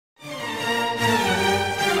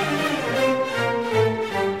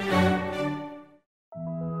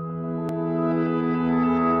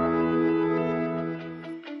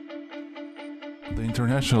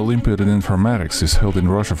International Olympiad in Informatics is held in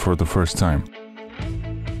Russia for the first time.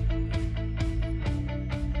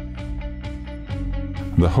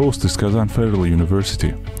 The host is Kazan Federal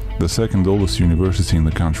University, the second oldest university in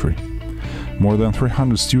the country. More than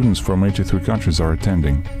 300 students from 83 countries are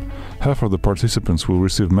attending. Half of the participants will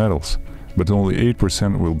receive medals, but only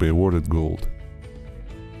 8% will be awarded gold.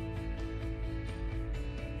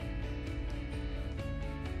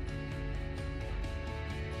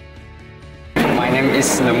 My name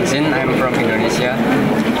is Lumzin, I'm from Indonesia.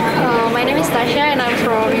 My name is Tasha and I'm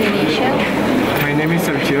from Indonesia. My name is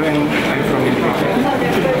Sergio and I'm from Indonesia.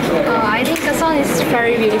 I think Kazan is a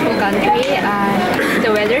very beautiful country and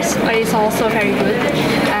the weather is also very good,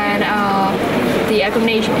 and the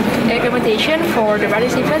accommodation for the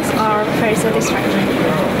participants are very satisfactory.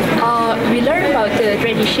 We learn about the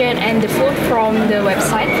tradition and the food from the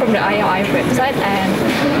website, from the IOI website,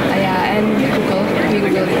 and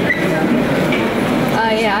Google it.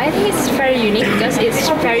 I think it's very unique because it's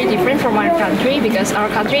very different from our country, because our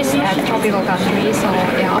country is a tropical country. So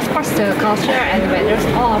yeah, of course the culture and the weather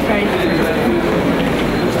all are very different.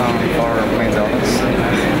 For medals.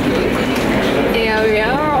 Yeah, we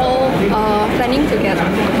are all planning to get.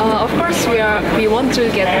 Of course, we want to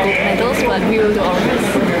get gold medals, but we will do our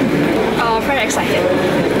best. Very excited.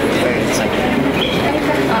 Very excited.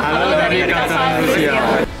 Hello dari Kazan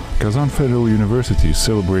Russia. Kazan Federal University is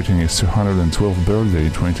celebrating its 212th birthday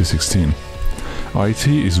in 2016. IT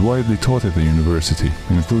is widely taught at the university,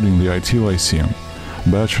 including the IT Lyceum,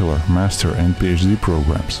 bachelor, master and PhD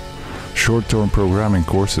programs, short-term programming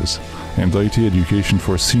courses, and IT education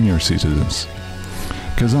for senior citizens.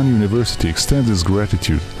 Kazan University extends its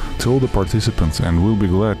gratitude to all the participants and will be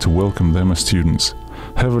glad to welcome them as students.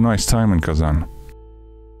 Have a nice time in Kazan.